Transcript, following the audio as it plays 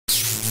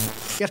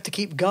You have to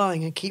keep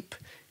going and keep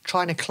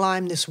trying to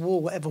climb this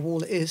wall, whatever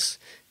wall it is,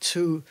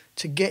 to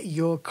get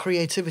your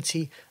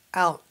creativity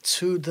out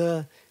to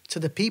the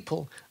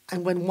people.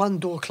 And when one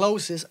door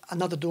closes,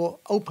 another door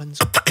opens.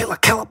 Killer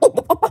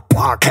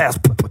podcast.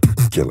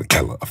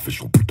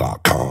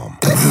 KillerKellerOfficial.com.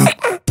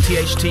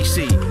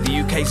 THTC,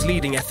 the UK's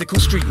leading ethical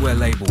streetwear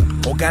label.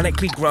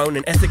 Organically grown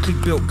and ethically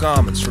built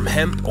garments from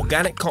hemp,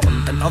 organic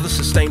cotton and other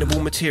sustainable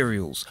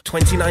materials.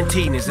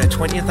 2019 is their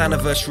 20th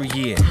anniversary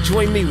year.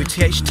 Join me with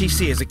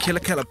THTC as a Killer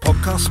Keller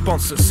podcast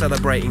sponsor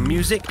celebrating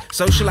music,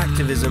 social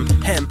activism,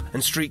 hemp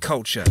and street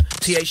culture.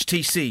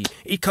 THTC,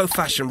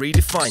 eco-fashion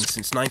redefined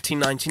since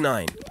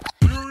 1999.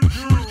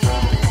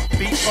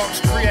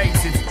 Beatbox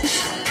created.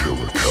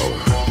 Killer Keller.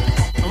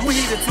 And we're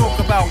here to talk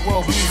about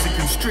world music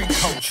and street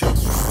culture.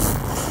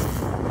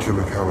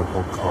 Killer Keller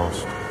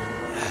podcast.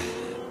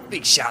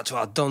 Big shout out to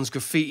our Don's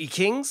Graffiti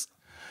Kings.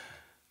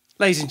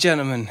 Ladies and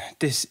gentlemen,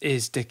 this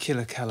is the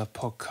Killer Keller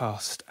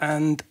podcast.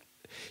 And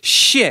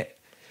shit,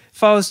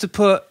 if I was to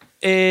put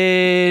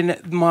in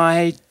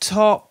my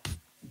top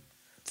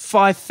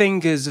 5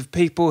 fingers of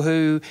people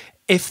who,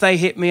 if they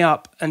hit me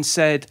up and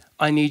said,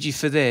 I need you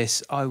for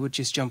this, I would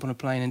just jump on a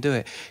plane and do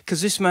it.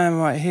 Because this man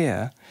right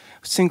here,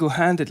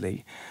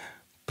 single-handedly,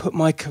 put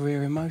my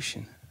career in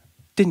motion.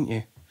 Didn't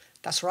you?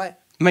 That's right.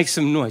 Make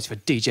some noise for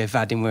DJ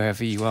Vadim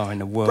wherever you are in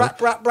the world.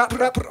 Rap, rap, rap,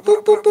 rap.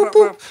 Boop, boop, boop,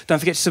 boop. Don't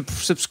forget to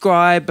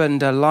subscribe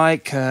and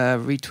like,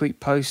 retweet,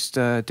 post.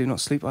 Do not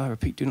sleep. I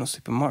repeat, do not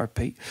sleep. I might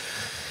repeat.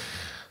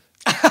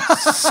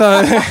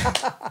 So,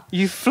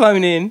 you've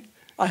flown in.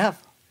 I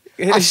have.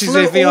 This I is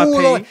flew a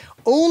VIP.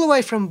 all the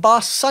way from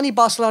sunny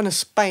Barcelona,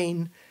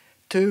 Spain,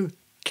 to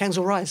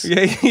Kensal Rise.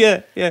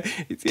 Yeah.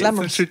 It's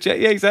Glamorous. yeah,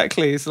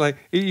 exactly. It's like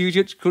you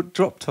just got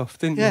dropped off,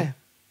 didn't you?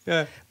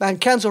 Yeah. Man,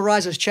 Kensal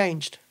Rise has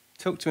changed.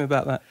 Talk to me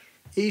about that.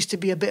 It used to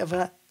be a bit of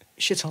a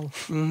shithole.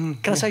 Can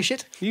I say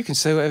shit? You can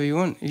say whatever you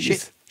want.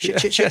 Shit.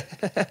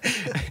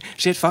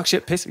 Shit, fuck,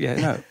 shit, piss. Yeah,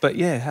 no. But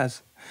yeah, it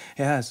has.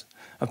 It has.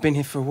 I've been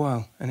here for a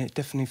while, and it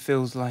definitely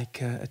feels like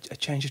a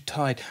change of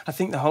tide. I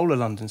think the whole of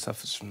London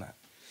suffers from that.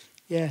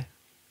 Yeah.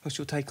 What's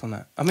your take on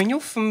that? I mean, you're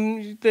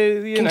from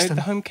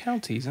the home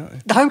counties, aren't you?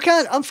 The home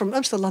county.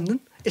 I'm still London.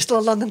 It's still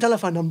a London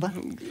telephone number,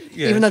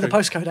 Yeah, even though the true.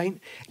 postcode ain't.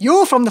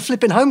 You're from the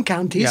flipping home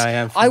counties. Yeah, I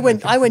am from I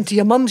home went to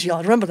your mum's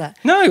yard. Remember that?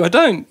 No, I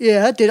don't.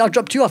 Yeah, I did. I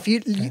dropped you off.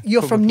 You're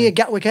from probably. near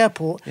Gatwick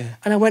Airport, Yeah.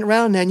 and I went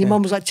round there, and your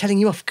mum was like telling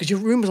you off because your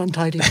room was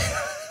untidy.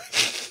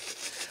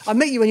 I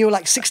met you when you were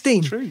like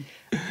 16. True.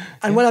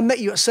 And when I met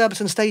you at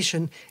Surbiton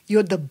Station, you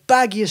had the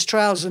baggiest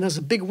trousers and there's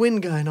a big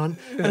wind going on,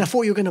 and I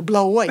thought you were going to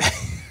blow away.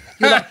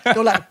 They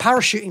were like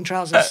parachuting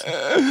trousers.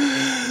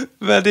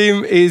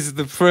 Vadim is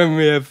the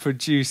premier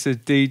producer,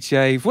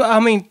 DJ. Well, I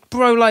mean,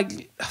 bro,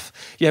 like,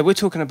 yeah, we're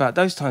talking about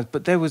those times,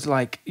 but there was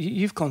like,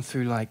 you've gone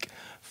through like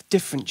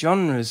different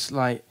genres.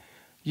 Like,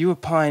 you were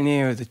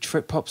pioneer of the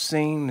trip hop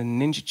scene,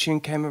 and Ninja Tune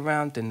came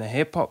around, and the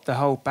hip hop, the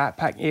whole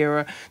backpack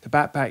era,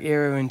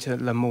 into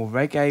the more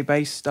reggae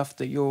based stuff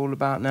that you're all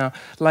about now.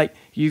 Like,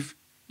 you've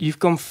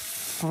gone.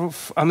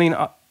 I mean,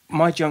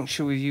 my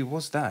juncture with you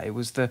was that it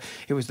was the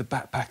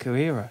backpacker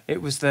era.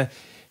 It was the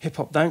hip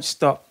hop don't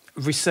stop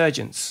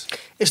resurgence.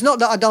 It's not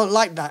that I don't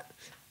like that,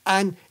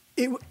 and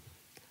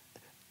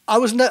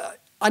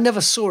I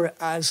never saw it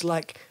as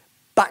like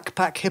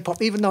backpack hip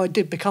hop, even though I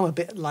did become a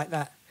bit like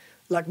that,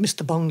 like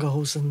Mr.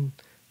 Bongos and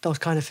those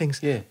kind of things.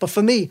 Yeah. But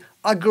for me,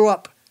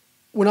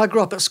 when I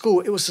grew up at school,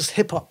 it was just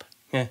hip hop.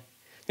 Yeah.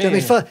 Do you know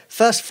what I mean?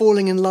 First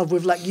falling in love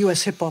with like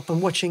US hip hop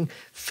and watching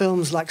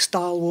films like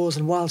Style Wars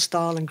and Wild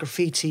Style and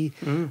Graffiti,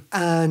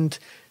 and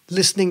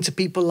listening to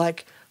people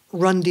like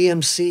Run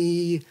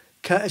DMC,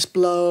 Curtis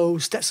Blow,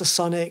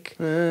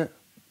 Stetsasonic,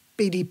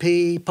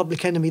 BDP,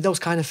 Public Enemy, those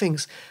kind of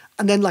things.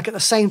 And then like at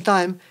the same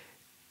time,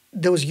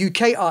 there was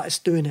UK artists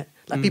doing it,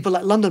 like people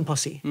like London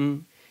Posse. Do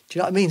you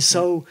know what I mean?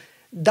 So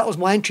that was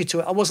my entry to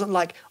it. I wasn't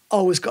like,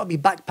 oh, it's got to be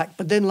backpack.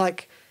 But then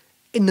like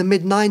in the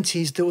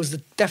mid-90s, there was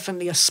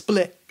definitely a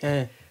split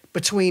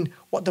between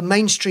what the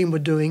mainstream were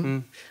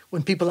doing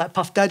when people like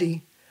Puff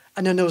Daddy,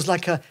 and then there was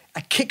like a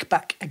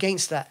kickback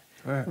against that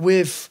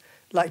with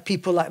like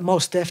people like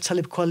Mos Def,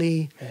 Talib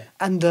Kweli,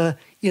 and the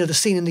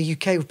scene in the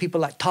UK with people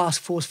like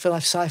Task Force, Phil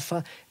Life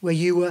Cypher, where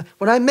you were.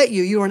 When I met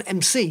you, you were an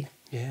MC.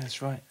 Yeah,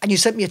 that's right. And you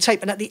sent me a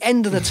tape, and at the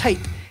end of the tape,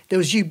 there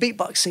was you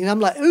beatboxing, and I'm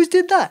like, who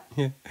did that?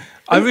 Yeah,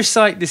 I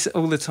recite this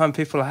all the time.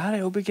 People are like, how did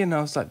it all begin?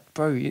 I was like,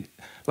 bro,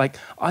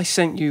 I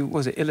sent you,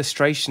 was it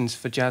illustrations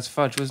for Jazz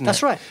Fudge, wasn't it?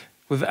 That's right.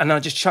 And I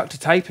just chucked a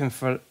tape in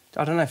for,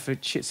 I don't know, for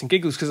shits and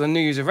giggles, because I knew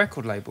you was a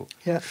record label.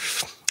 Yeah.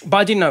 But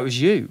I didn't know it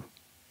was you.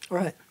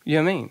 Right. You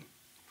know what I mean?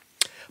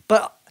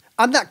 But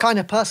I'm that kind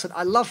of person.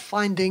 I love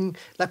finding,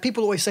 like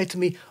people always say to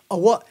me, oh,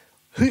 what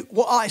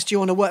artist do you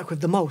want to work with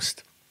the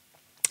most?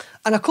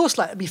 And of course,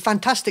 like it'd be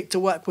fantastic to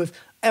work with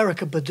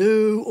Erykah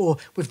Badu or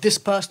with this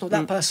person or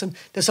that person.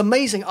 There's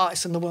amazing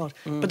artists in the world.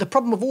 But the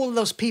problem with all of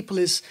those people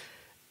is,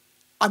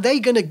 are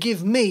they going to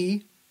give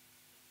me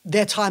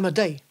their time of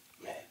day?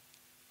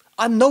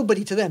 I'm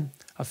nobody to them.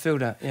 I feel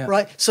that, yeah.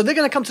 Right? So they're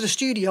going to come to the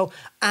studio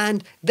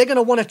and they're going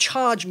to want to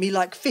charge me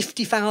like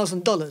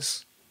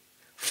 $50,000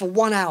 for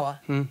 1 hour.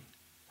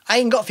 I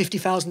ain't got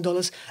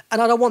 $50,000,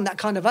 and I don't want that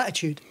kind of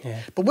attitude.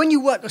 Yeah. But when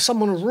you work with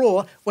someone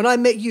raw, when I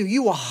met you,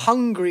 you were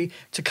hungry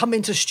to come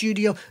into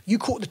studio. You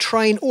caught the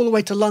train all the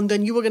way to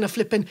London. You were going to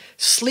flip in,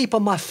 sleep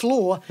on my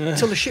floor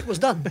till the shit was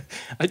done.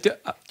 Do you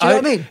know what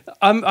I mean?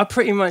 I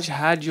pretty much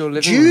had your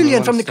living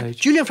room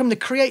Julian from the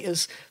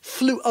Creators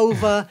flew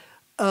over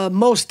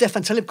Mos Def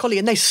and Talib Kweli,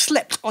 and they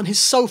slept on his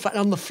sofa and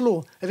on the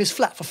floor of his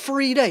flat for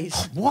 3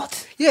 days.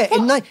 What? Yeah,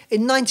 in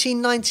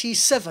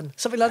 1997,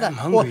 something like that. I'm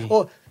hungry.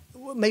 Or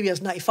maybe it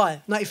was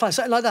 95,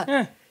 something like that.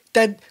 Yeah.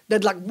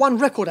 They'd like one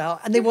record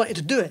out and they wanted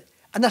to do it.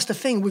 And that's the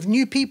thing with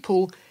new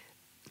people.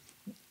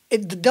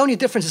 The only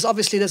difference is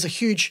obviously there's a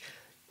huge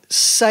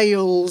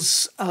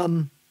sales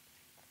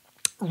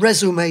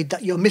resume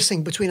that you're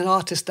missing between an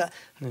artist that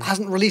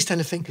hasn't released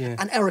anything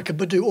and Erykah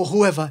Badu or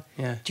whoever.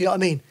 Yeah. Do you know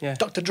what I mean? Yeah.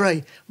 Dr.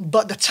 Dre.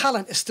 But the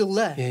talent is still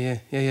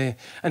there. Yeah.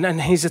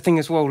 And here's the thing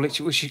as well,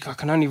 which I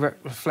can only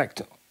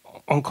reflect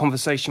on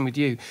conversation with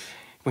you.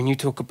 When you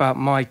talk about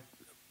my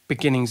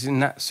beginnings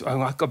in that,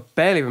 I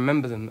barely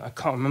remember them. I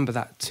can't remember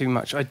that too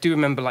much. I do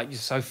remember like your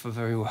sofa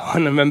very well.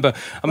 And I remember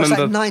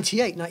like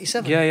 98,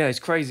 97. Yeah, it's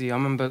crazy. I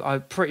remember I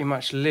pretty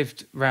much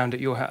lived round at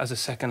your house as a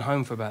second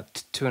home for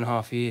about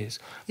 2.5 years.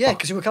 Yeah,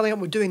 because we were coming up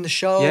with doing the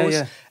shows.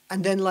 Yeah.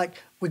 And then like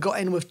we got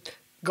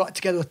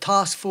together with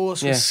Task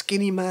Force, with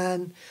Skinny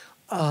Man.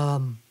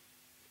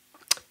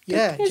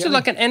 There's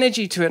like an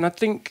energy to it, and I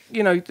think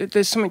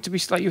there's something to be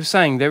like you were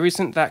saying. There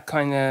isn't that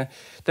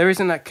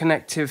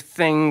connective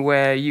thing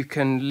where you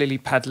can lily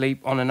pad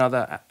leap on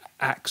another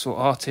act's or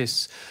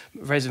artist's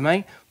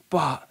resume,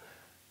 but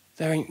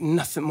there ain't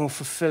nothing more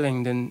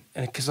fulfilling than,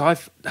 because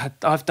I've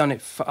done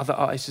it for other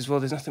artists as well.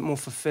 There's nothing more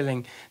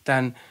fulfilling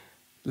than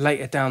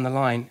later down the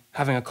line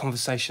having a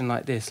conversation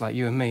like this, like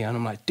you and me, and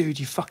I'm like, dude,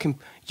 you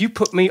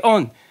put me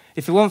on.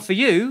 If it weren't for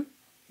you,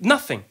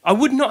 nothing. I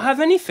would not have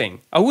anything.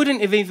 I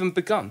wouldn't have even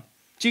begun.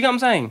 Do you get what I'm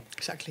saying?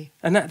 Exactly.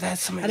 And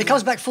that's something. And it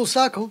comes back full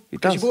circle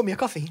because you bought me a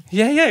coffee.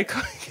 Yeah.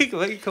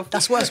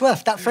 That's what it's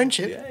worth. That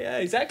friendship. Yeah,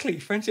 exactly.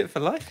 Friendship for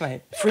life,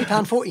 mate.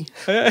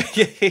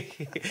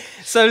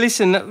 £3.40. So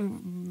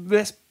listen,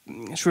 let's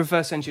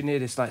reverse engineer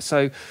this. Like,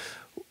 so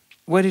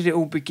where did it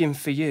all begin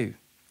for you?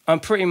 I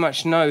pretty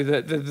much know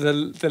that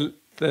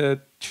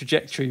the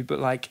trajectory, but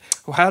like,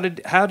 how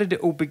did it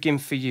all begin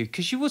for you?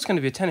 Because you was going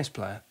to be a tennis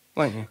player,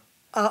 weren't you?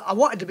 I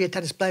wanted to be a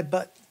tennis player,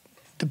 but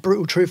the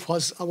brutal truth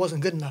was I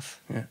wasn't good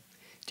enough. Yeah.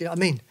 Do you know what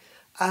I mean?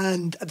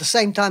 And at the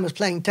same time as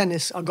playing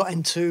tennis, I got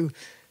into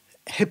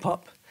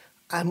hip-hop.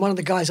 And one of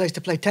the guys I used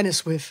to play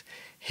tennis with,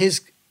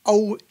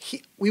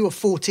 we were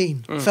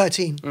 13.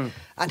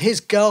 And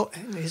his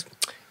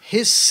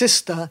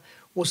sister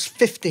was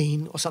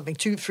 15 or something,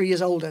 2-3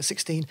 years older,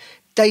 16,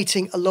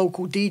 dating a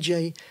local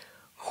DJ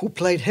who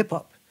played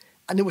hip-hop.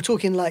 And they were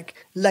talking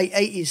like late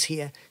 80s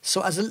here.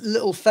 So as a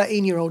little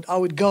 13-year-old, I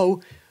would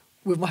go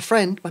with my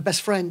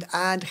best friend,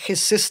 and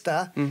his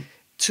sister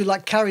to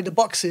like carry the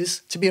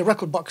boxes to be a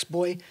record box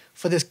boy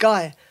for this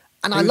guy.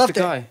 And I loved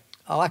it. Guy?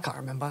 Oh, I can't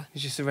remember.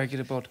 He's just a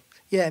regular bod.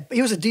 Yeah, but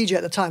he was a DJ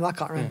at the time. I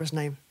can't remember his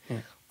name. Yeah.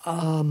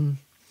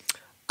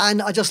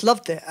 And I just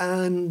loved it.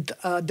 And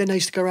then I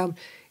used to go around.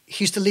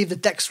 He used to leave the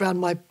decks around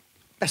my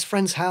best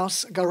friend's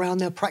house, go around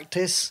there,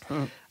 practice.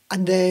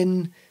 And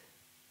then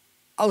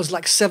I was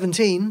like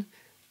 17,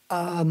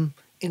 in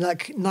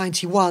like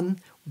 91,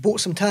 bought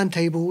some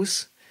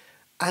turntables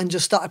and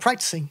just started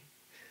practicing.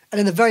 And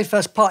then the very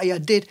first party I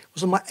did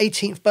was on my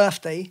 18th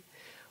birthday,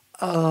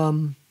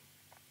 in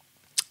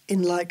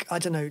like, I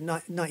don't know,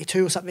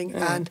 92 or something.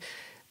 Yeah. And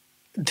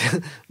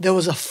there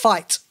was a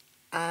fight,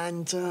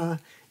 and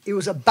it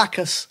was at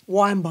Bacchus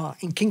Wine Bar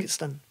in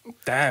Kingston.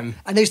 Damn.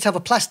 And they used to have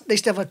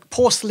a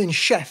porcelain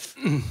chef,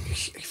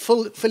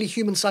 fully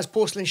human-sized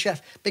porcelain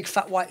chef, big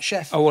fat white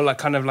chef. Oh, well, like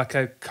kind of like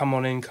a come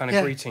on in kind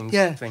of greetings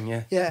thing,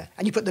 yeah. Yeah,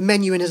 and you put the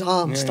menu in his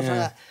arms, stuff like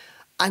that.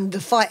 And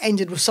the fight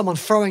ended with someone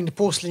throwing the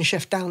porcelain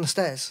chef down the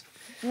stairs.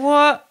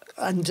 What?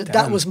 And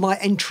that was my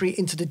entry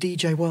into the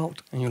DJ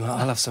world. And you're like,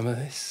 I'll have some of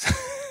this.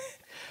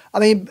 I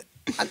mean,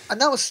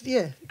 and that was,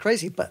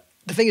 crazy. But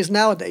the thing is,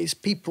 nowadays,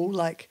 people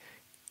like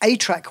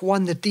A-Trak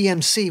won the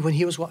DMC when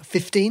he was,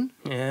 15?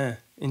 Yeah,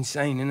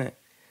 insane, isn't it?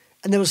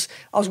 And I was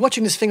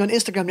watching this thing on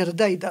Instagram the other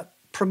day that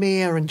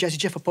Premier and Jazzy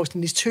Jeff are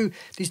posting these two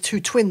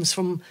twins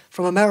from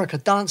America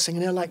dancing,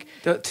 and they're like...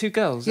 They're two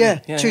girls? Yeah,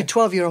 two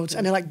 12-year-olds,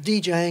 and they're like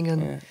DJing,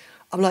 and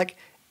I'm like,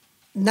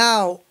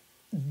 now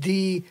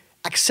the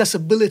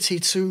accessibility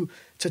to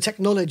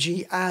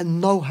technology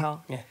and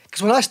know-how. Yeah.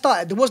 Because when I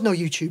started, there was no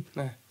YouTube.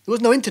 No. There was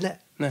no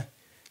internet. No.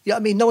 You know what I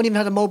mean? No one even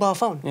had a mobile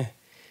phone. Yeah.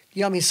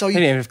 You know what I mean? So they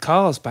didn't even have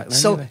cars back then,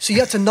 so you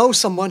had to know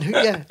someone who...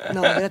 Yeah,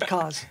 no, they had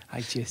cars. I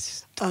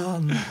just... do you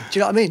know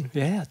what I mean?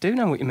 Yeah, I do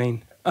know what you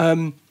mean.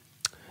 And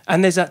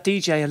there's that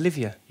DJ,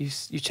 Olivia.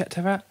 You checked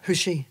her out? Who's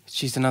she?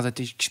 She's another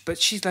DJ. But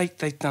she's like,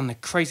 they've done the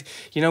crazy...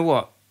 You know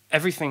what?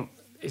 Everything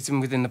is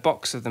within the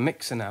box of the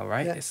mixer now,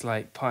 right? Yeah. It's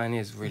like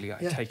Pioneer's really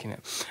taking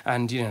it.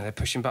 And, they're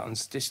pushing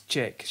buttons. This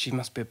chick, she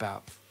must be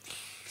about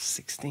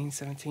 16,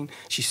 17.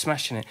 She's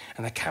smashing it.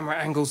 And the camera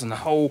angles and the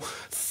whole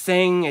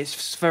thing,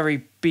 it's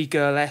very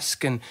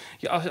B-girl-esque. And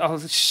I'll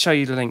show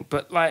you the link.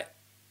 But like,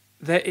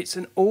 it's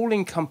an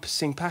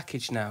all-encompassing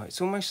package now. It's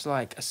almost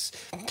like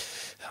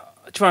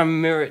try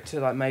and mirror it to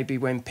like maybe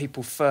when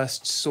people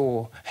first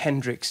saw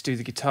Hendrix do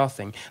the guitar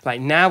thing.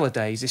 Like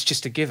nowadays, it's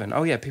just a given.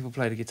 Oh yeah, people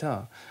play the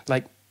guitar.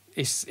 Like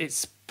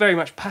it's very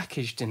much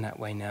packaged in that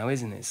way now,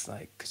 isn't it? It's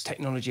like because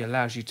technology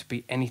allows you to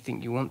be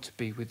anything you want to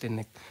be within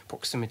the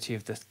proximity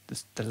of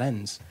the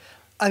lens.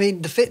 I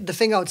mean, the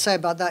thing I would say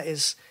about that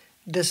is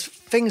there's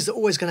things that are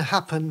always going to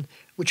happen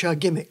which are a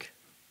gimmick.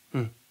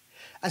 And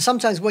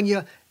sometimes when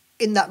you're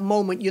in that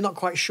moment, you're not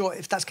quite sure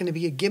if that's going to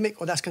be a gimmick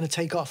or that's going to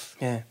take off.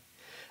 Yeah.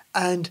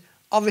 And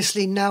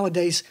obviously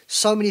nowadays,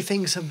 so many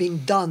things have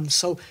been done.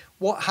 So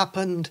what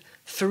happened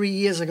 3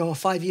 years ago or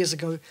 5 years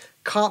ago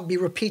can't be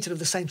repeated with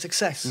the same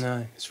success. No,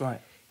 that's right.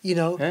 You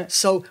know? Yeah.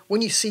 So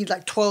when you see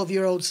like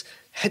 12-year-olds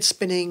head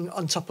spinning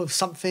on top of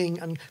something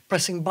and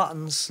pressing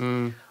buttons,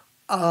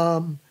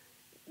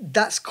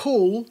 that's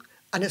cool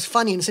and it's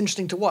funny and it's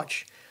interesting to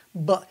watch.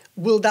 But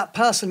will that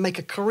person make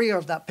a career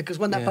of that? Because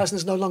when that person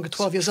is no longer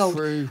 12 years old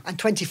and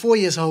 24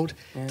 years old,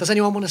 does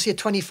anyone want to see a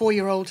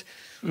 24-year-old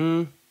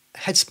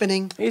head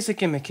spinning? It is a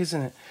gimmick,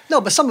 isn't it? No,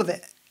 but some of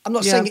it. I'm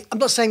not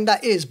saying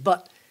that is,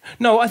 but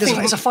no, I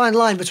think it's a fine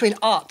line between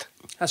art.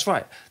 That's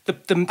right.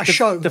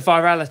 Show. The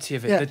virality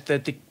of it, Yeah.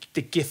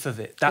 the gif of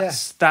it.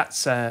 That's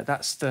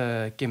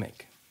the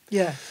gimmick.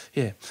 Yeah.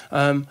 Yeah.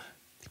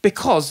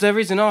 Because there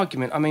is an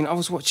argument. I mean, I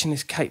was watching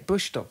this Kate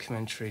Bush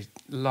documentary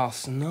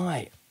last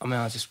night. I mean,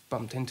 I just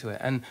bumped into it,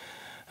 and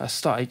I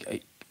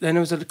started. Then there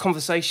was a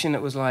conversation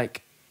that was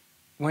like,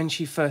 when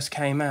she first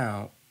came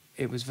out,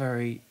 it was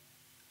very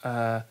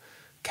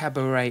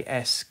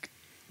cabaret-esque,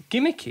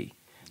 gimmicky.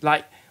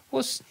 Like,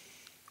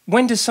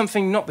 when does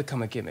something not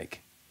become a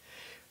gimmick?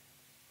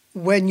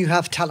 When you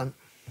have talent,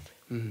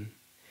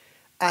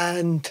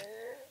 and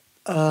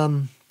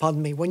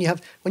pardon me, when you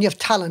have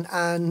talent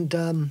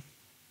and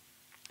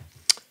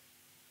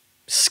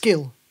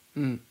skill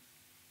to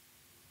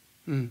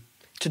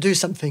do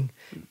something,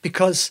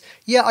 because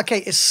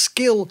it's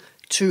skill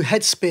to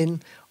head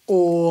spin,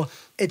 or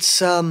it's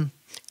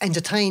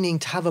entertaining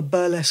to have a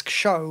burlesque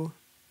show.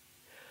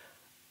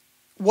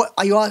 What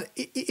are you?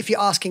 If you're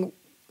asking,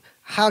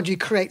 how do you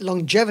create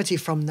longevity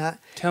from that?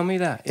 Tell me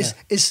that. Yeah.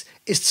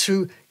 Is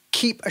to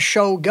keep a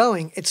show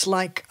going. It's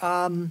like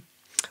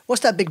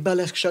what's that big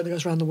burlesque show that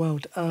goes around the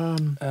world?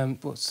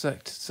 What's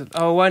that?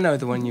 Oh, I know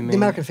the one you mean. The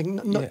American thing.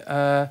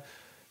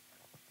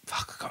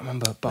 Fuck, I can't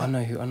remember, but I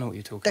know what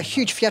you're talking that about.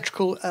 huge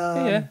theatrical.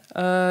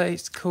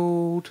 It's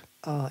called.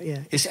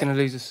 It's going to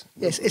lose us.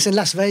 Yes, it's in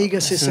Las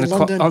Vegas. It's in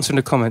London. Answer in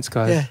the comments,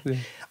 guys. Yeah.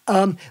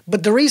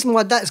 But the reason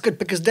why that is good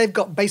because they've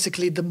got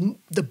basically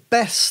the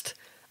best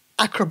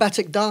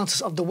acrobatic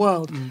dancers of the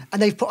world,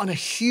 and they've put on a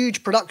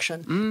huge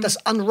production that's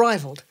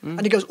unrivaled,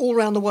 and it goes all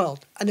around the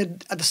world.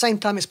 And at the same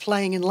time, it's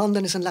playing in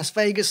London, it's in Las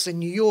Vegas, in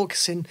New York,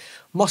 it's in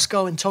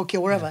Moscow, in Tokyo,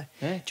 wherever.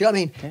 Yeah. Do you know what I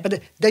mean? Yeah.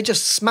 But they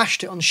just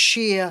smashed it on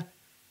sheer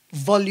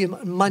volume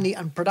and money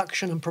and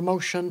production and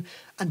promotion,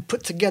 and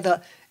put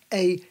together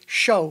a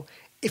show.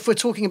 If we're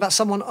talking about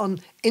someone on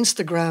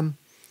Instagram,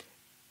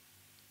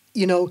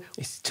 you know,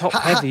 it's top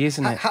heavy,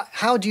 isn't it?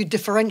 How do you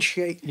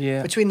differentiate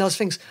between those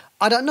things?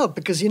 I don't know,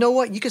 because you know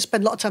what? You can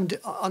spend a lot of time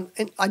on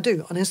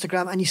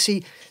Instagram, and you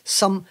see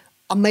some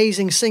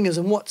amazing singers,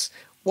 and what's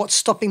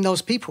stopping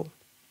those people?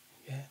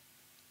 Yeah.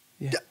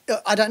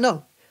 I don't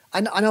know.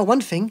 I know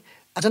one thing.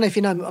 I don't know if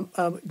you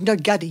know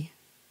Gaddy.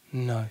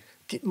 No.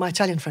 My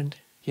Italian friend.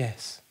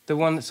 Yes, the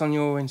one that's on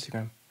your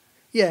Instagram.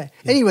 Yeah.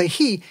 Anyway,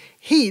 he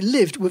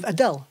lived with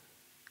Adele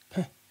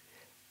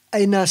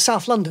in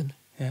South London.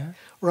 Yeah.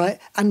 Right,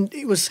 and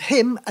it was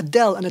him,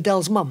 Adele, and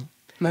Adele's mum.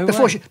 No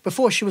before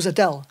way. she was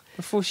Adele.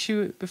 Before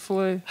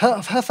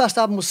her first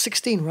album was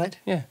 16, right?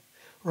 Yeah.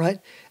 Right,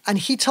 and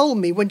he told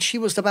me when she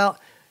was there,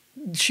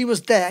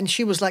 and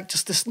she was like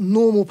just this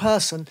normal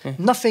person,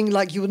 nothing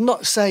like you would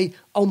not say,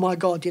 oh my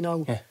God,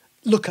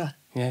 look her.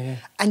 Yeah.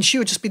 And she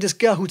would just be this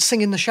girl who'd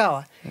sing in the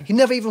shower. Yeah. He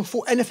never even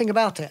thought anything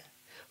about it.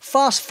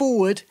 Fast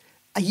forward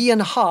a year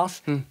and a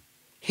half,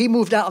 he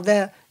moved out of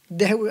there.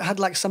 They had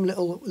like some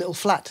little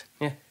flat.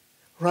 Yeah.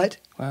 Right?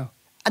 Wow.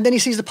 And then he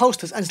sees the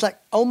posters and it's like,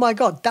 oh my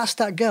God, that's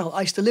that girl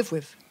I used to live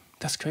with.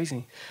 That's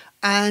crazy.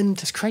 And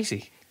that's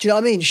crazy. Do you know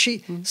what I mean?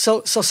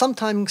 So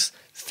sometimes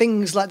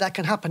things like that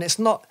can happen. It's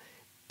not.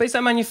 But is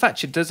that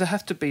manufactured? Does it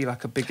have to be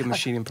like a bigger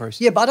machining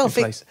process? Yeah, but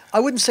I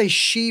wouldn't say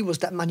she was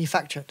that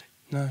manufactured.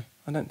 No,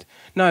 I don't.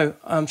 No,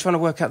 I'm trying to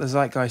work out the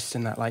zeitgeist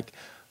in that. Like,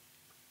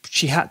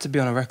 she had to be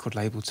on a record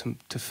label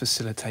to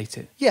facilitate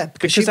it. Yeah,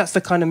 because that's the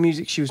kind of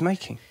music she was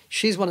making.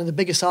 She's one of the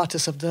biggest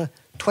artists of the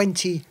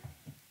 20th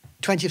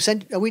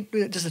century.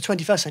 Just the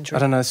 21st century. I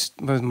don't know.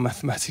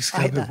 Mathematics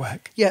go a bit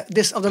whack. Yeah,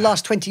 of the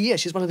last 20 years,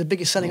 she's one of the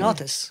biggest selling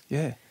artists.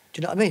 Yeah. Do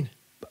you know what I mean?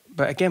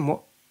 But again,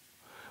 what?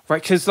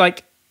 Right, because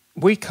like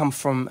we come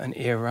from an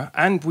era,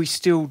 and we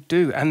still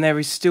do, and there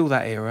is still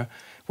that era.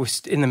 We're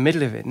in the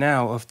middle of it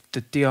now of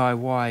the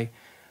DIY.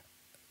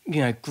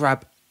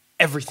 Grab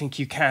everything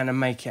you can and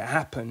make it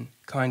happen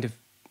kind of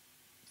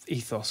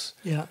ethos.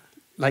 Yeah.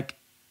 Like,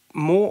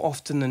 more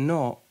often than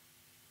not,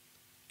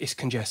 it's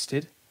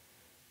congested.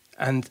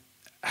 And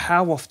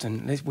how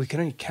often, we can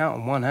only count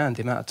on one hand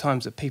the amount of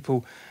times that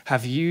people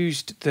have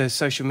used the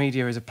social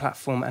media as a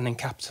platform and then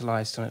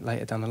capitalised on it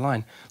later down the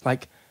line.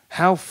 Like,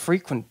 how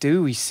frequent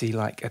do we see,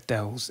 like,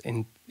 Adele's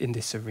in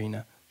this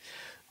arena?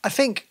 I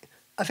think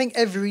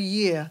every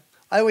year,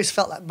 I always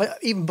felt like, but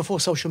even before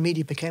social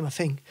media became a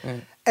thing,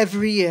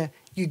 every year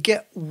you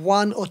get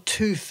one or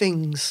two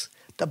things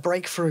that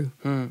break through.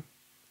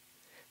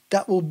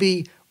 That will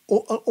be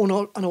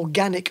an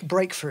organic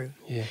breakthrough.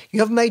 Yeah. You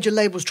have major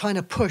labels trying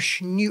to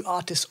push new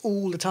artists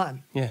all the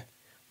time. Yeah.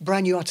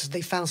 Brand new artists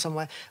they found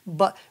somewhere.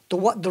 But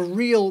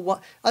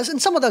as in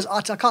some of those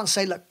artists, I can't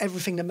say, look,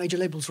 everything that major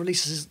labels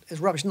releases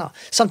is rubbish. No,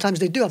 sometimes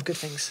they do have good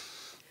things.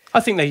 I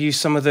think they use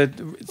some of the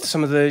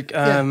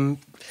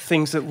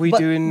things that we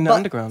do in the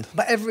underground.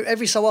 But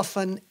every so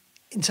often,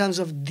 in terms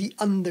of the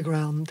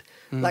underground,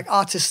 like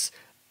artists,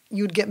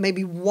 you'd get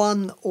maybe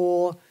one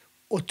or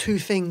two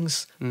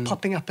things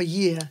popping up a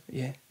year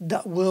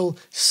that will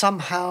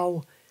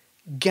somehow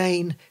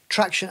gain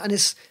traction. And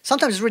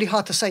sometimes it's really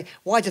hard to say,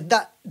 why did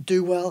that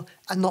do well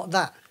and not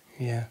that?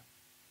 Yeah,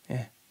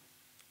 yeah.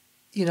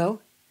 You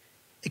know?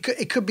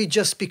 It could be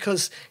just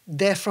because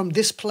they're from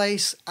this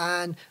place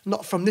and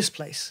not from this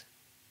place.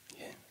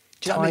 Yeah.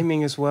 Do you know what I mean?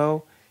 Timing as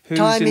well. Who's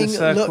Timing, in the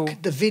circle?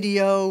 look, the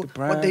video, the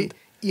brand.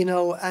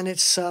 and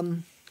it's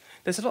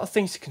There's a lot of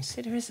things to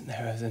consider, isn't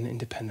there, as an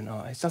independent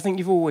artist? I think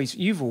you've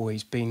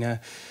always been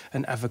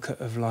an advocate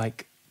of,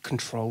 like,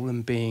 control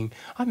and being.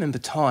 I remember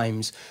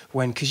times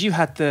when, because you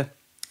had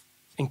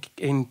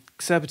in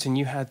Surbiton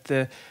you had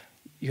the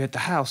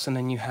house and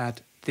then you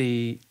had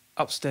the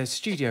upstairs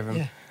studio room.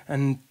 Yeah.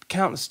 And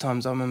countless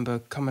times I remember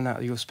coming out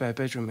of your spare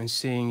bedroom and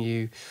seeing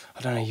you, I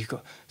don't know, you've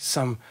got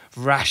some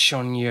rash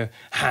on your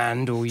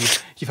hand or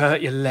you've hurt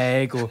your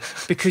leg, or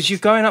because you're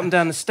going up and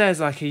down the stairs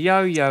like a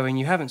yo-yo and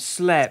you haven't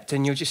slept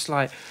and you're just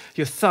like,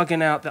 you're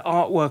thugging out the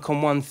artwork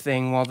on one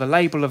thing while the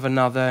label of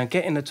another,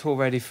 getting the tour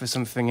ready for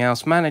something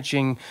else,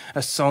 managing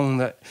a song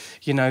that,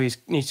 you know,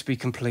 needs to be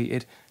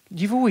completed.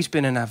 You've always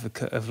been an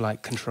advocate of,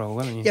 like, control,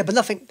 haven't you? Yeah, but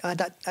nothing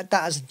that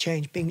hasn't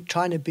changed.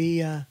 Trying to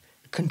be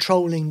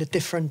controlling the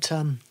different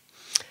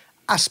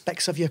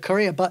aspects of your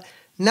career. But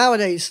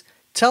nowadays,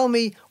 tell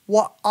me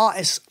what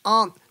artists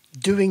aren't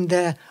doing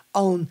their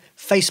own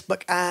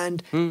Facebook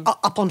and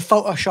up on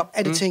Photoshop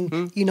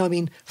editing, you know what I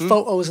mean,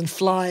 photos and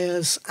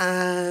flyers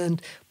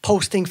and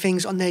posting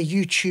things on their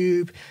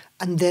YouTube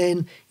and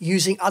then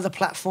using other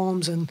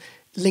platforms and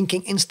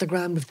linking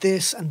Instagram with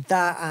this and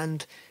that,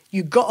 and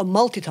you've got to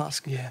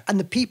multitask. Yeah. And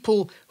the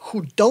people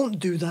who don't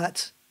do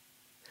that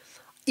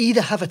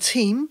either have a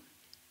team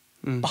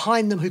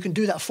behind them who can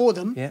do that for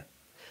them. Yeah.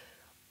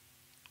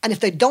 And if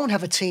they don't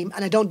have a team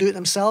and they don't do it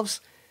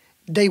themselves,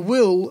 they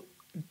will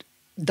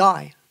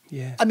die.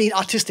 Yeah. I mean,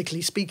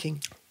 artistically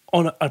speaking.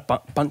 On a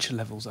bunch of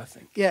levels, I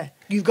think. Yeah,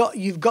 you've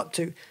got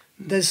to.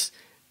 There's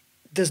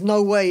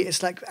no way.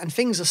 It's like, and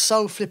things are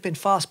so flipping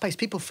fast paced.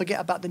 People forget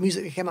about the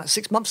music that came out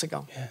 6 months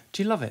ago. Yeah.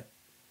 Do you love it?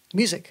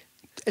 Music,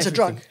 it's Everything, a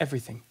drug.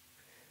 Everything.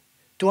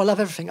 Do I love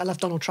everything? I love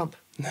Donald Trump.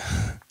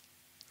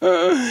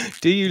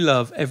 Do you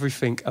love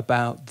everything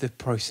about the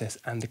process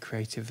and the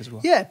creative as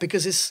well? Yeah,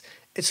 because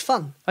it's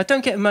fun. I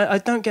don't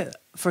get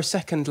for a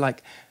second,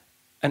 like,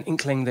 an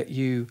inkling that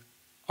you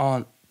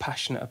aren't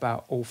passionate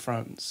about all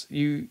fronts.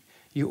 You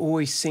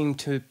always seem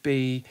to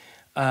be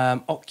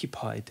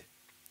occupied.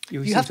 You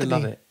always seem to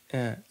love it.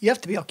 Yeah. You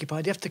have to be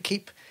occupied. You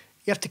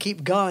have to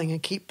keep going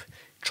and keep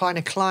trying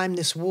to climb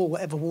this wall,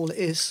 whatever wall it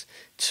is,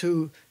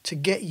 to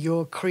get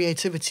your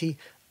creativity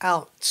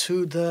out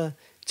to the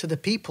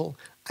people.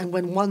 And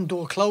when one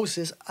door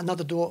closes,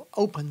 another door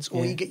opens,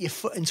 or you get your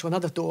foot into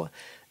another door,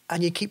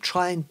 and you keep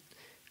trying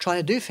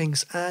to do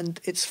things, and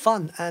it's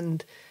fun.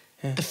 And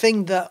the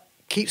thing that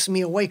keeps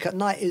me awake at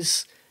night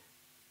is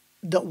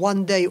that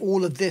one day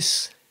all of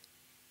this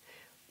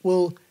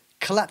will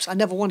collapse. I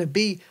never want to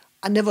be.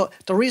 The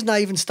reason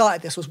I even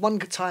started this was one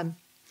time,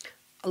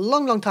 a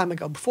long, long time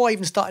ago, before I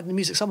even started the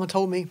music, someone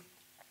told me,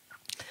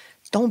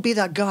 don't be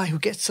that guy who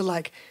gets to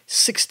like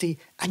 60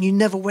 and you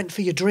never went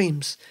for your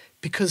dreams.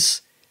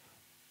 Because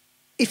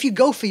if you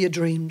go for your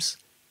dreams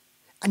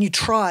and you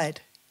tried,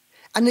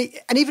 and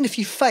even if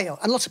you fail,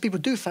 and lots of people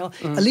do fail,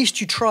 at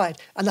least you tried.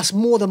 And that's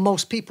more than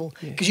most people,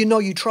 because you know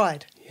you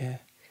tried. Yeah.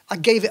 I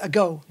gave it a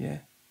go. Yeah.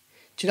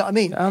 Do you know what I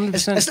mean?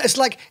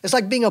 100%. It's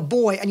like being a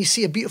boy and you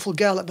see a beautiful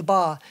girl at the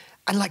bar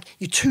and like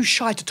you're too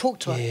shy to talk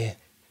to her. Yeah.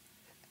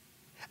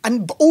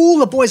 And all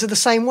the boys are the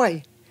same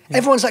way. Yeah.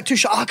 Everyone's like too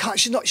shy. Oh, I can't.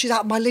 She's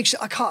out of my league.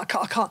 I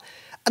can't.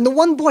 And the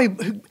one boy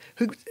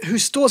who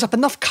stores up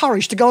enough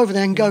courage to go over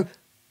there and go,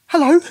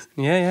 hello.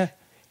 Yeah, yeah.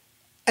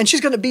 And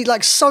she's going to be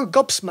like so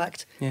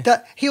gobsmacked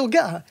that he'll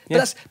get her. But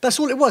Yeah. that's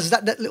all it was,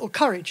 that little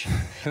courage.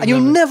 And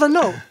you'll never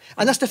know.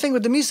 And that's the thing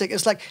with the music.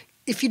 It's like,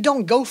 if you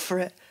don't go for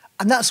it,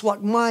 and that's what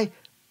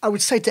I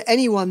would say to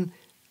anyone,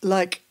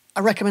 like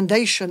a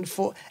recommendation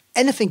for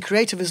anything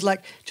creative is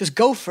like, just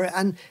go for it.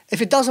 And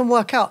if it doesn't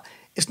work out,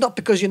 it's not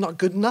because you're not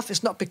good enough.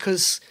 It's not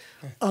because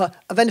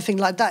of anything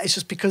like that. It's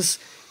just because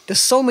there's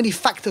so many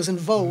factors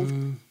involved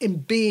in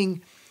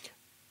being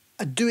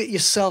a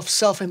do-it-yourself,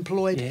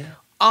 self-employed Yeah.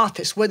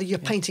 artist, whether you're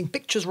painting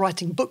pictures,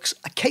 writing books,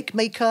 a cake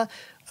maker,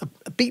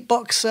 a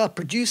beatboxer,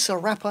 producer,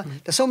 rapper.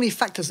 There's so many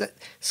factors that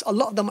a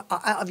lot of them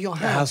are out of your The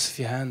house hands. of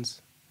your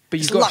hands. But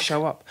you've It's got luck. to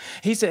show up.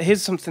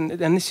 Here's something,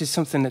 and this is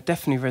something that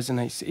definitely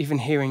resonates, even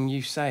hearing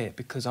you say it,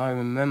 because I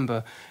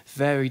remember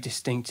very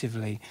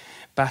distinctively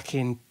back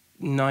in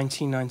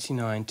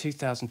 1999,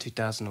 2000,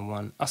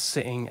 2001, us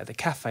sitting at the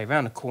cafe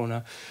round the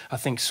corner. I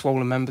think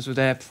Swollen members were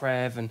there,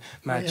 Prev and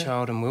Mad Yeah.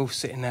 Child, and we're all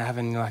sitting there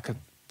having like a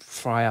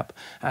fry up.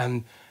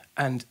 And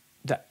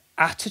the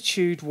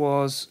attitude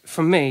was,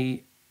 for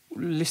me,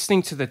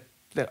 listening to the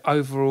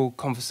overall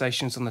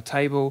conversations on the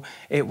table,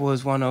 it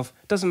was one of,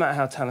 doesn't matter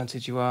how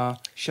talented you are,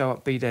 show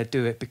up, be there,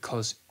 do it,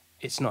 because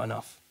it's not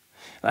enough.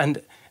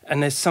 And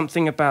there's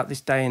something about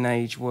this day and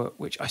age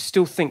which I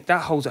still think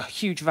that holds a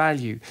huge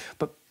value,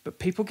 but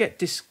people get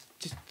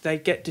they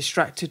get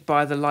distracted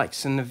by the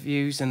likes and the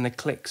views and the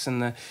clicks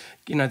and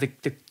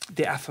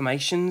the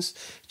affirmations.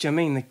 Do you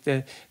know what I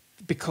mean?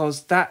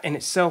 Because that in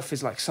itself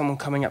is like someone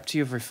coming up to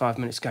you every 5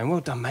 minutes going,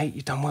 "Well done, mate,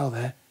 you've done well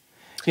there."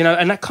 You know,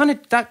 and that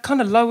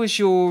kind of lowers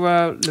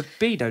your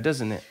libido,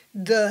 doesn't it?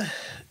 The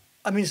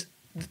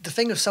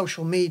thing of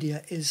social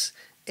media is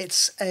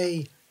it's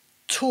a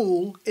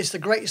tool. It's the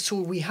greatest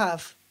tool we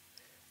have,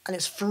 and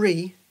it's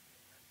free,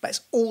 but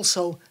it's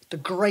also the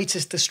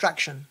greatest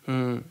distraction.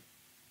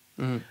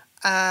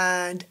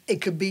 And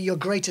it could be your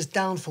greatest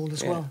downfall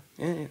as well.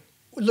 Yeah.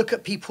 Look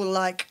at people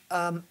like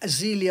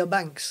Azealia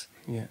Banks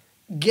Yeah.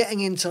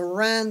 getting into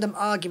random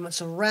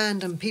arguments and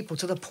random people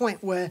to the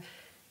point where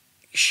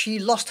she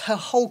lost her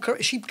whole career.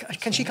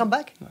 Can she come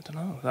back? I don't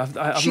know.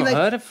 I've She not made-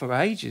 heard of for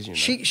ages. You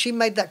know. She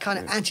made that kind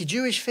of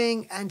anti-Jewish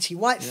thing,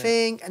 anti-white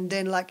thing, and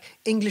then like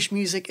English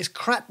music is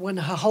crap when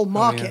her whole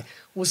market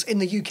was in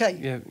the UK.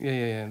 Yeah.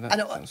 That,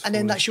 And, that's and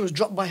then foolish. like she was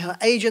dropped by her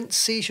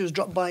agency, she was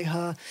dropped by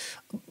her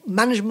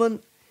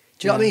management.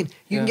 Do you know what I Yeah, mean?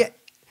 You can get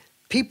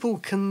people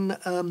can,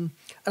 and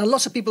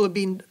lots of people have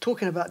been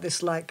talking about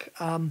this. Like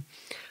I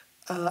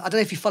don't know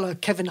if you follow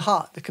Kevin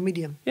Hart, the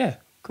comedian. Yeah,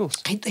 of course.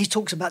 He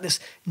talks about this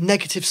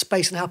negative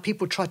space and how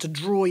people try to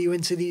draw you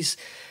into these.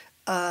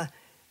 I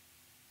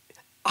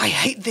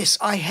hate this.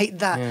 I hate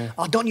that. Yeah.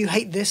 Oh, don't you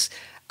hate this?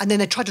 And then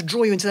they try to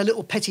draw you into their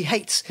little petty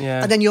hates.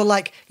 Yeah. And then you're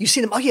like, you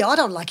see them. Oh yeah, I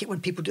don't like it when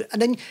people do.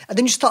 And then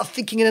you start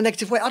thinking in a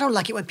negative way. I don't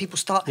like it when people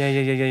start. Yeah.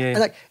 And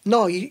like,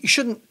 no, you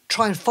shouldn't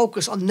try and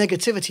focus on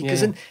negativity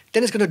because Yeah.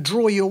 then it's going to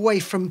draw you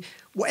away from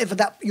whatever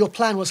that your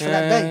plan was for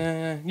that day.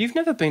 Yeah. You've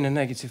never been a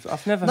negative.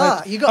 I've never Nah,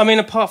 heard. you got- I mean,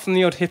 apart from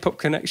the odd Hip Hop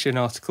Connection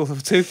article or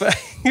two, but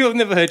I've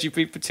never heard you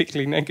be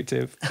particularly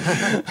negative.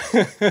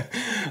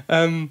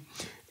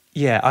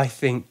 Yeah, I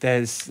think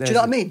there's. Do you know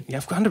what I mean? Yeah,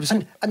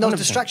 100%. And those 100%.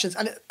 distractions,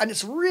 and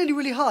it's really,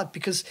 really hard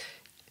because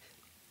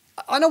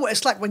I know what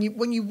it's like when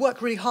you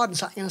work really hard and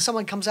something, and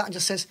someone comes out and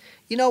just says,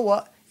 "You know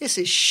what? This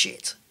is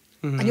shit,"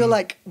 and you're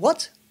like,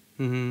 "What?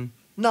 Mm-hmm.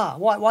 Nah,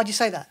 why'd you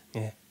say that?"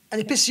 Yeah. And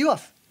it pisses you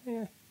off.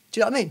 Yeah. Do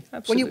you know what I mean?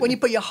 Absolutely. When you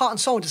put your heart and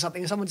soul into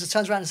something, and someone just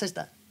turns around and says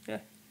that. Yeah.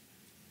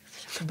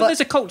 But there's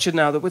a culture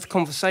now that with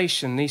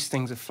conversation, these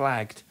things are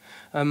flagged.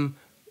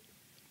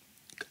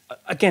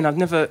 Again, I've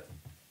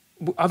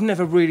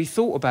never really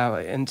thought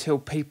about it until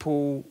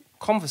people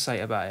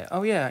conversate about it.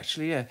 Oh yeah,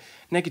 actually, yeah,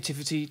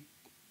 negativity.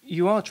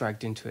 You are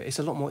dragged into it. It's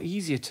a lot more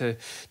easier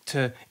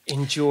to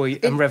enjoy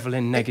and revel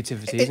in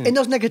negativity, isn't in it?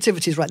 those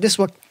negativities, right? This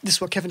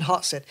is what Kevin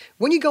Hart said.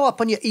 When you go up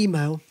on your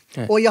email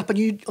Yeah. or you're up on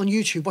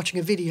YouTube watching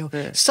a video,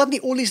 Yeah. suddenly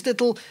all these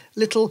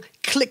little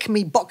click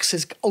me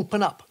boxes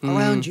open up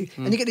around you,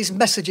 and you get these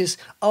messages.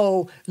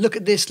 Oh, look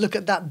at this, look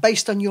at that,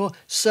 based on your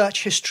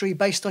search history,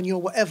 based on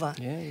your whatever.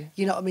 Yeah.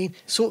 You know what I mean?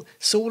 So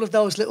all of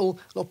those little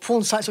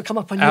porn sites will come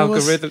up on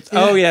yours. Algorithms.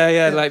 Oh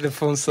yeah, like the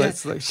phone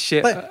sites, like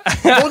shit. But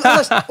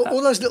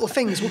all those little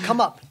things will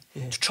come up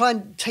to try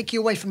and take you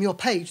away from your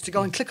page to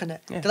go and click on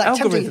it. Yeah. They're like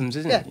tempting you. Algorithms,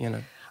 isn't it? You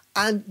know.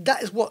 And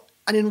that is what,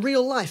 and in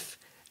real life,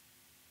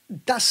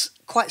 that's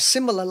quite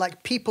similar.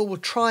 Like people will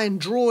try and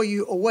draw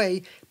you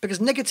away because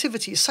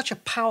negativity is such a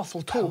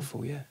powerful tool.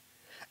 Powerful, yeah.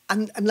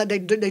 And like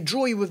they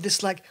draw you with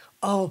this like,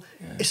 oh,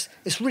 it's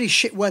really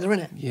shit weather,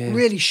 innit? Yeah.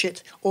 Really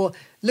shit. Or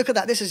look at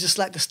that, this is just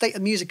like the state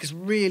of music is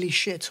really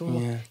shit. Or,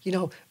 Yeah. you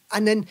know,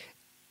 and then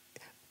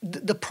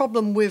the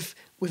problem with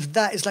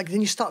that is like then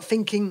you start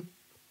thinking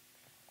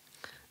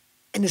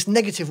in this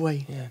negative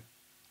way. Yeah.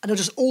 And it'll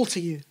just alter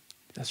you.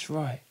 That's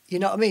right. You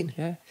know what I mean?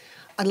 Yeah.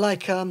 And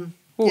like, Well,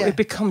 yeah. it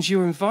becomes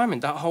your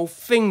environment. That whole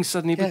thing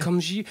suddenly Yeah.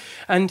 becomes you,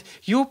 and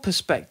your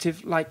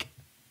perspective, like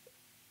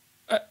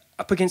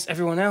up against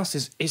everyone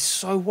else's, is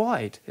so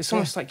wide. It's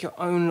almost like your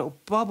own little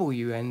bubble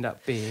you end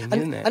up being,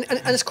 isn't it?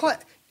 And it's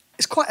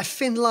quite a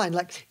thin line.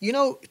 Like you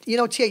know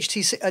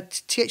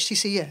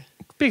THTC, yeah.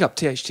 Big up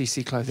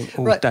THTC clothing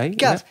all Right, day.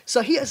 Gav. Yeah.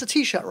 So he has a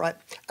T-shirt, right,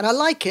 and I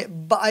like it,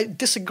 but I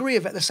disagree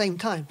with it at the same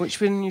time. Which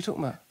one are you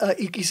talking about?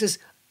 He says,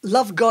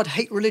 "Love God,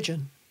 hate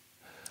religion,"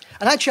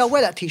 and actually, I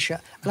wear that T-shirt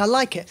and I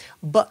like it,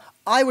 but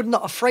I would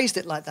not have phrased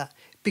it like that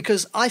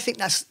because I think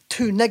that's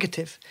too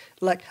negative.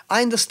 Like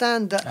I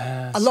understand that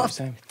a lot of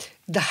same.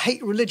 the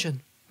hate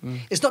religion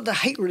It's not to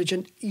hate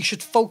religion. You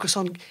should focus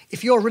on,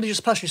 if you're a religious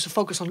person, you should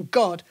focus on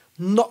God,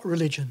 not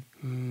religion.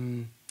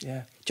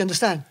 Yeah. Do you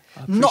understand?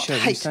 I Not appreciate what you're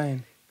hate.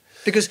 saying.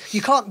 Because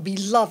you can't be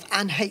love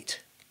and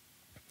hate.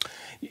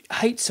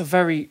 Hate's a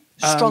very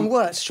Strong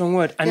word. Strong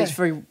word, and Yeah. it's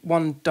very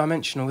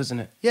one-dimensional, isn't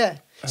it? Yeah.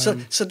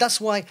 So that's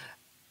why,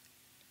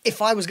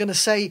 if I was going to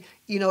say,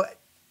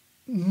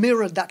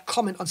 mirror that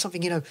comment on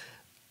something,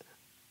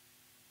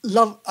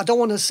 love.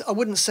 I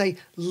wouldn't say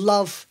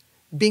love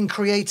being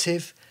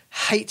creative,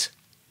 hate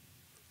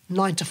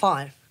 9 to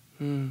 5,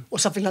 or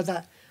something like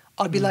that.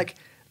 I'd be like,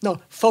 no,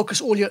 focus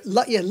all your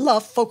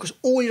love. Focus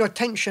all your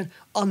attention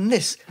on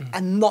this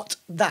and not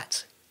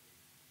that.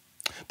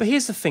 But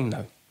here's the thing,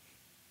 though.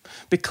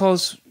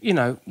 Because,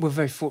 we're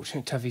very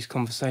fortunate to have these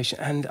conversations,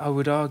 and I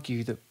would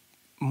argue that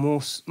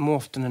more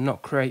often than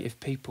not, creative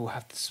people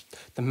have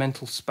the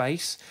mental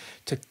space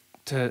to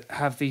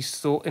have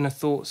these inner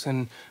thoughts,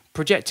 and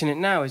projecting it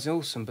now is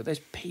awesome, but there's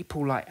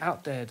people like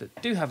out there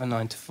that do have a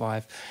 9 to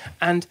 5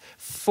 and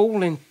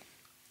fall in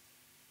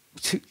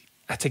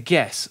at a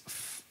guess,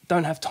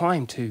 don't have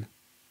time to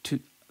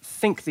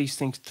think these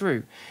things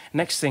through.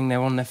 Next thing,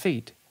 they're on their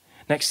feed.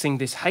 Next thing,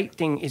 this hate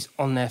thing is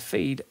on their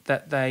feed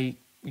that they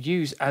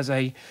use as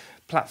a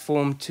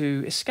platform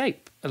to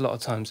escape a lot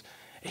of times.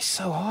 It's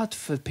so hard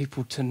for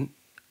people to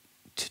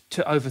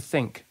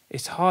overthink.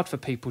 It's hard for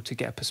people to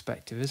get a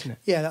perspective, isn't it?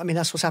 Yeah, I mean,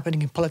 that's what's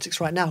happening in politics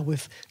right now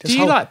with this Do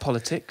you like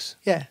politics?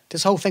 Yeah,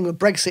 this whole thing with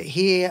Brexit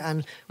here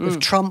and with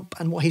Trump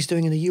and what he's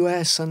doing in the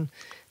US, and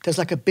there's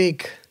like a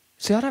big...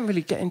 See, I don't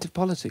really get into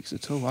politics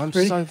at all. I'm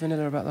Really? so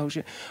vanilla about the whole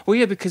shit. Well,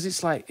 yeah, because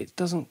it's like it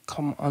doesn't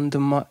come under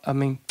my. I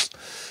mean,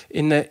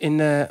 in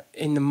the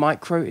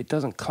micro, it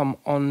doesn't come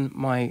on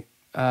my.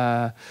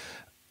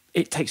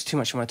 It takes too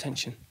much of my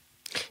attention.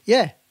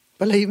 Yeah,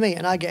 believe me,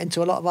 and I get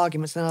into a lot of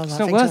arguments. And It's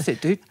not worth it,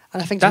 dude.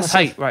 And I think to That's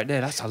myself, hate right there.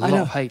 That's a I lot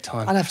know. of hate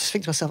time. And I have to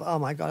think to myself, oh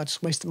my God, I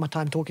just wasted my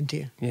time talking to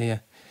you. Yeah.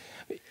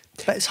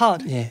 But it's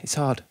hard. Yeah, it's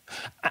hard.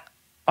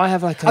 I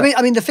have like.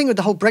 I mean, the thing with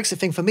the whole Brexit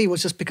thing for me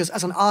was just because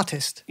as an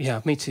artist, Yeah,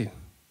 me too.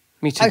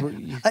 Me too.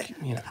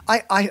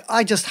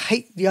 I just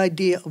hate the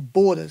idea of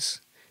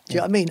borders. Do you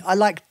know what I mean? I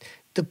like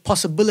the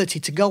possibility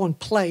to go and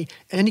play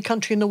in any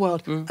country in the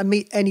world and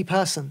meet any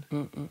person.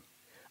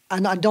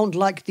 And I don't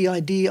like the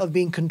idea of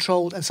being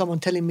controlled and someone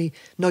telling me,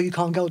 no, you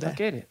can't go there. I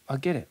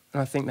get it.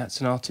 And I think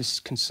that's an artist's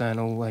concern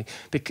all the way.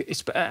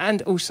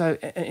 And also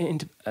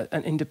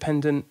an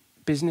independent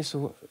business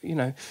or,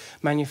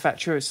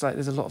 manufacturer. It's like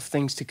there's a lot of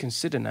things to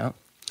consider now.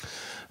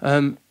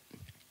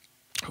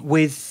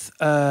 With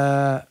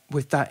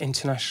that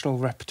international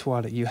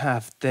repertoire that you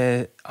have,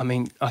 I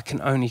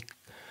can only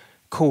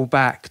call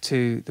back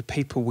to the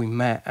people we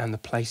met and the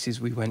places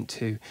we went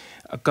to,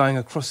 going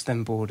across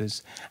them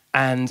borders.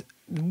 And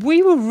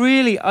we were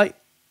really...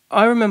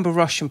 I remember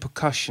Russian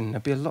percussion.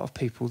 There'd be a lot of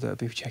people that would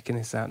be checking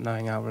this out,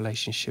 knowing our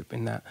relationship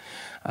in that.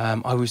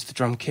 I was the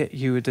drum kit.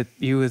 You were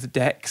the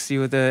decks. You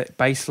were the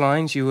bass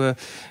lines. You were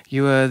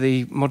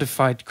the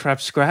modified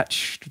crab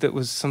scratch that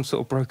was some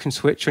sort of broken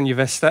switch on your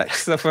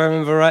Vestax, if I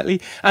remember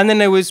rightly. And then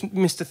there was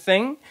Mr.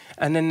 Thing,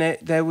 and then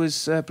there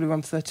was Blue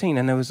 113,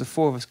 and there was the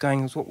four of us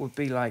going as what would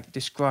be like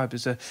described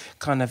as a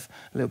kind of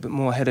a little bit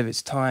more ahead of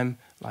its time,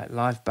 like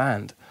live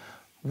band.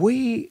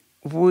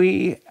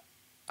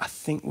 I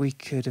think we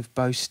could have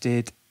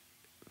boasted,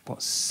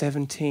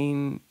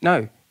 17...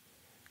 No.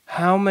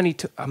 How many...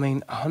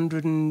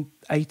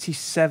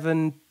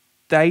 187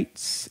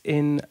 dates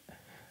in,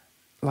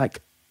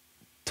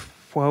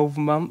 12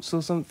 months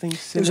or something.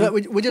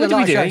 We did a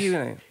lot of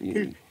shows.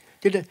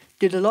 Did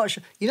a lot of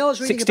shows. You know what's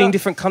really 16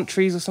 different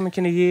countries or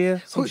something in a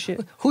year.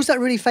 Shit. Who's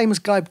that really famous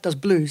guy that does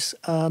blues?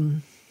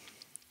 One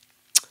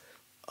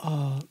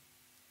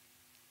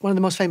of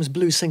the most famous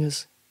blues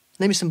singers.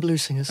 Name me some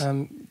blues singers.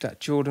 That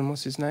Jordan,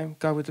 what's his name?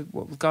 Guy with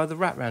the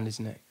rat round his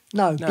neck.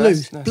 No,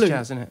 blues. That's blues.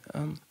 jazz, isn't it?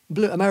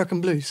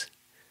 American blues.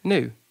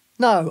 New.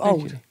 No,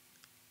 old.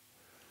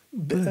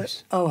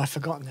 Blues. I've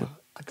forgotten now.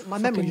 My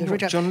memory is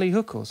really... John Lee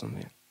Hooker or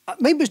something.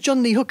 Maybe it was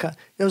John Lee Hooker.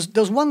 There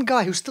was one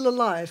guy who's still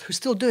alive, who's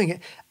still doing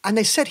it, and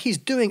they said he's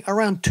doing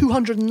around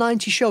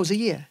 290 shows a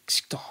year.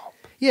 Stop.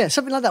 Yeah,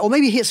 something like that. Or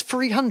maybe he hits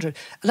 300.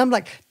 And I'm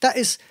like, that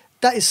is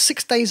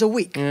 6 days a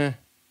week. Yeah,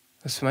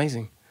 that's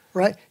amazing.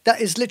 Right? That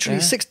is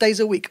literally 6 days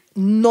a week,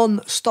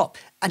 non-stop.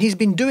 And he's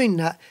been doing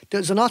that.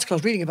 There's an article I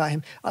was reading about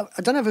him. I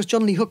don't know if it was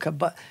John Lee Hooker,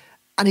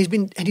 and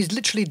he's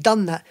literally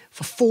done that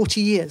for 40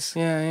 years.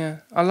 Yeah.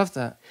 I love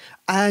that.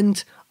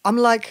 And I'm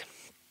like,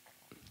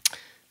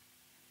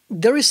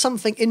 there is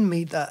something in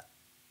me that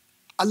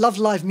I love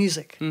live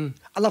music.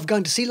 I love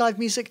going to see live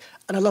music,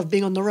 and I love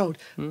being on the road.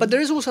 But there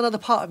is also another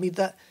part of me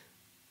that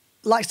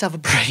likes to have a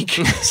break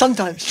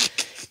sometimes,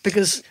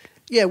 because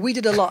we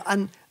did a lot.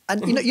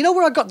 And you know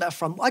where I got that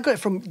from? I got it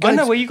from... I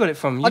know where you got it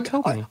from. You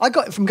told me. I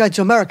got it from going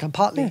to America,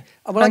 partly. Yeah.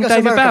 And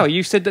David Bowie.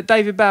 You said that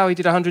David Bowie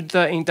did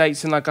 113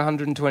 dates in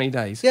 120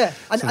 days. Yeah,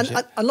 and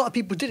a lot of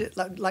people did it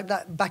like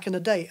that back in the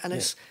day. And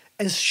it's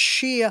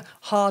sheer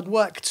hard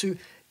work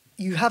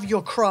you have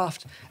your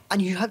craft,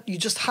 and you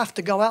just have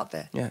to go out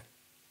there. Yeah.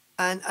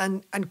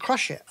 and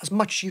crush it as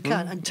much as you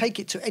can and take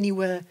it to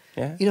anywhere.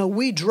 Yeah. You know,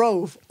 we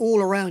drove all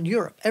around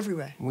Europe,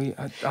 everywhere. We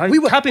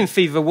were- cabin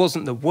fever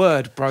wasn't the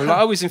word, bro. Like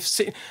I was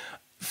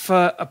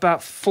for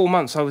about 4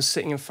 months. I was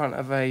sitting in front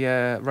of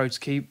a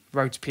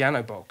Rhodes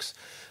piano box.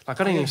 Like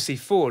I didn't even see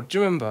Ford. Do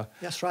you remember?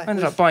 That's right. I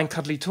ended up buying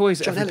cuddly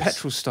toys at John every Ellis.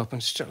 petrol stop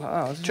and shit like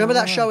that. Do you remember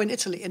that show in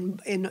Italy,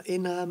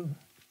 in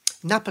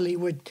Napoli,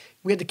 where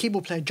we had the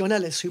keyboard player John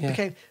Ellis, who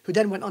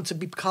then went on to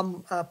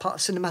become part of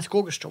Cinematic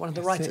Orchestra, one of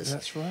the writers.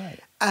 That's right.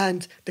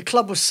 And the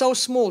club was so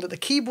small that the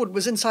keyboard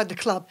was inside the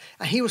club,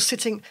 and he was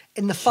sitting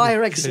in the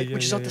fire exit,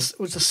 which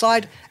was the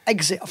side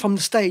exit from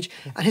the stage,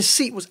 and his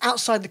seat was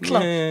outside the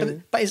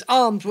club, but his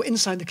arms were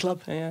inside the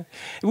club. Yeah,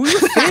 we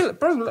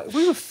were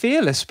we were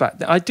fearless back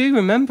then. I do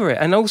remember it,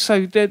 and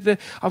also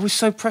I was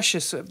so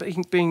precious at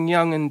being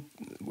young and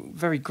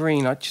very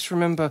green. I just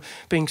remember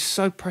being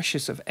so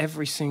precious of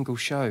every single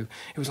show.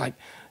 It was like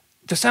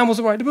the sound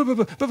wasn't right,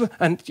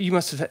 and it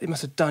must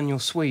have done your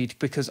Swede,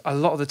 because a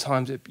lot of the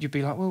times you'd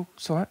be like, well,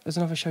 it's all right. There's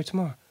another show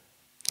tomorrow.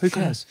 Who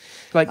cares?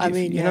 Like,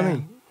 you know what I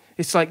mean?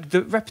 It's like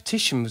the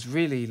repetition was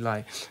really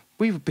like,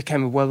 we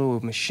became a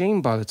well-oiled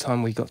machine by the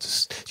time we got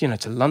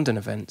to London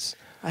events.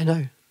 I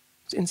know.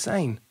 It's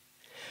insane.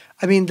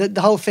 I mean,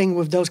 the whole thing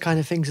with those kind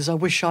of things is I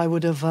wish I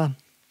would have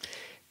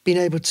been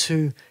able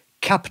to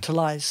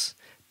capitalise,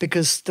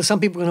 because there's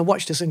some people going to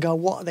watch this and go,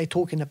 what are they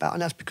talking about?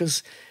 And that's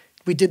because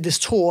we did this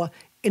tour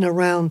in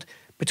around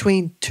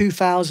between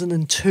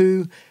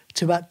 2002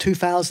 to about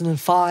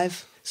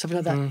 2005, something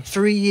like that.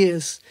 3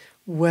 years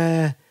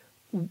where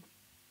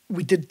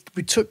we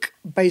took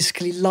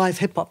basically live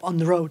hip hop on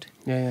the road.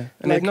 Yeah.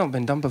 And they've not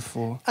been done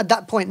before. At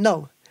that point,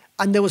 no.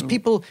 And there was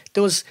people.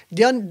 There was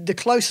the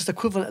closest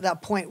equivalent at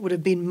that point would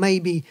have been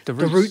maybe the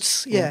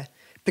Roots. Yeah,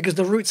 because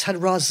the Roots had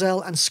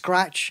Rahzel and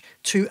Scratch,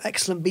 two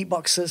excellent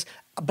beatboxers,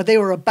 but they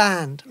were a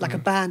band, like a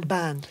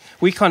band.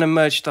 We kind of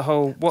merged the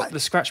whole what the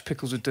Scratch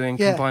Pickles were doing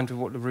combined with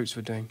what the Roots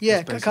were doing.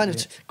 Yeah, kind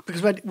of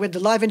because we had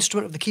the live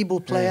instrument of the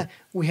keyboard player,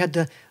 we had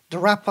the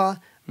rapper,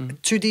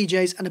 two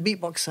DJs, and a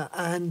beatboxer,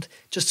 and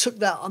just took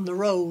that on the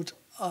road.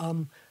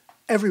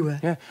 Everywhere.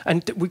 Yeah,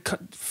 and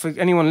for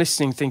anyone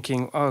listening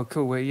thinking, oh,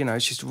 cool, well, it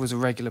just was a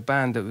regular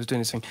band that was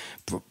doing this thing.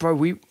 Bro,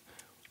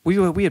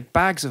 we had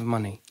bags of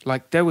money.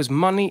 Like, there was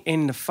money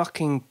in the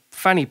fucking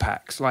fanny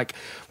packs. Like,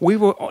 we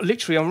were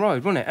literally on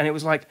road, wasn't it? And it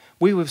was like,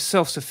 we were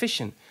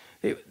self-sufficient.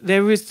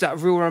 There is that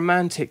real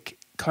romantic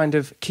kind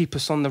of keep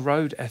us on the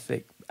road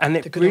ethic. And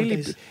it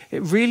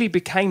really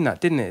became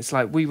that, didn't it? It's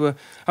like we were,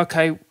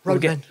 okay,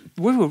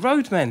 we were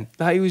roadmen.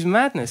 Like, it was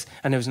madness.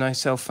 And there was no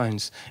cell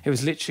phones. It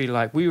was literally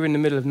like we were in the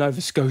middle of Nova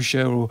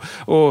Scotia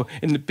or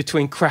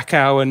between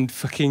Krakow and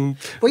fucking...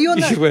 Were you on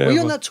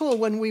that tour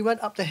when we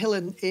went up the hill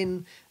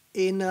in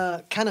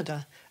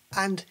Canada,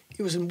 and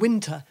it was in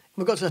winter?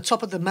 We got to the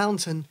top of the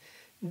mountain.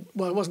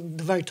 Well, it wasn't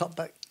the very top,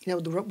 but where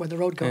the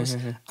road goes.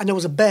 And there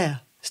was a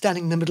bear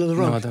standing in the middle of the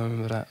road. No, I don't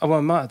remember that. Oh, well,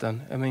 I might have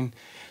done. I mean...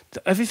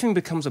 Everything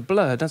becomes a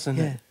blur, doesn't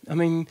it? I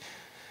mean,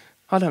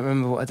 I don't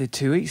remember what I did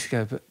 2 weeks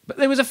ago, but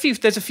there's a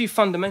few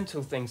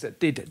fundamental things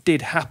that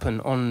did happen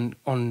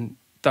on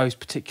those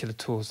particular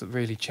tours that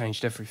really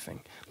changed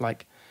everything.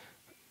 Like,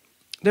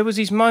 there was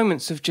these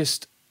moments of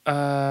just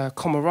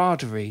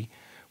camaraderie,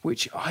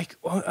 which I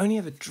only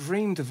ever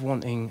dreamed of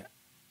wanting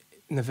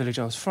in the village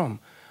I was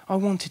from. I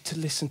wanted to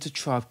listen to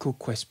Tribe Called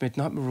Quest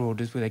Midnight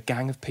Marauders with a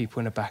gang of people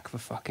in the back of a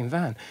fucking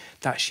van.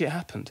 That shit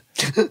happened.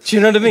 Do you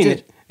know what I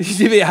mean?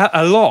 It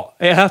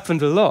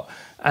happened a lot.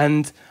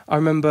 And I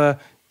remember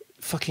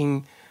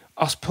fucking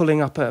us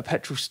pulling up at a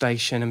petrol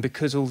station, and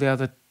because all the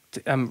other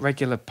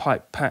regular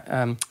pipe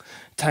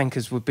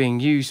tankers were being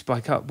used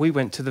by car, we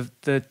went to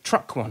the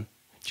truck one.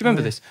 Do you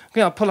remember this?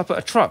 I pull up at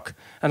a truck,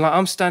 and like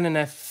I'm standing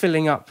there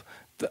filling up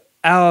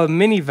our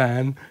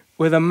minivan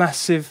with a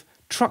massive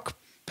truck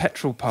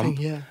petrol pump,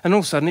 and all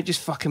of a sudden it just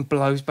fucking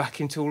blows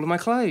back into all of my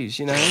clothes,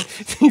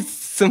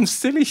 some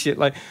silly shit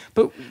like.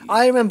 But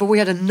I remember we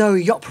had a no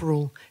yop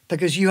rule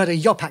because you had a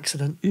yop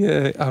accident.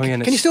 Yeah. Oh yeah.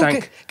 Can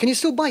you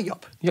still buy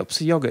yop?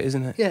 Yop's a yogurt,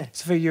 isn't it? Yeah.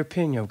 It's a very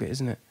European yogurt,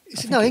 isn't it?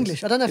 No,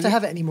 English. I don't know if they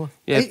have it anymore.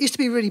 Yeah. It used to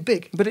be really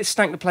big. But it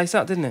stank the place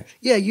out, didn't it?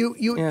 Yeah, you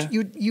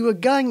were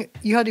going.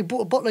 You had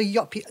bought a bottle of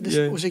yop.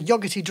 This was a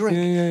yogurty drink.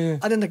 Yeah.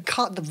 And then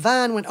the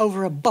van went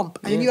over a bump,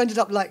 and then you ended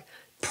up like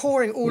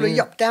pouring all the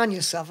yop down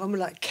yourself. I'm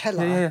like,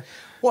 Keller,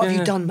 what have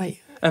you done,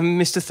 mate? And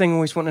Mr. Thing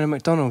always wanted a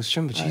McDonald's.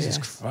 Remember, Jesus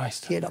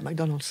Christ. He had up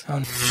McDonald's.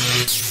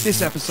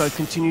 This episode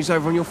continues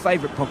over on your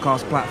favourite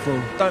podcast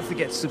platform. Don't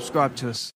forget to subscribe to us.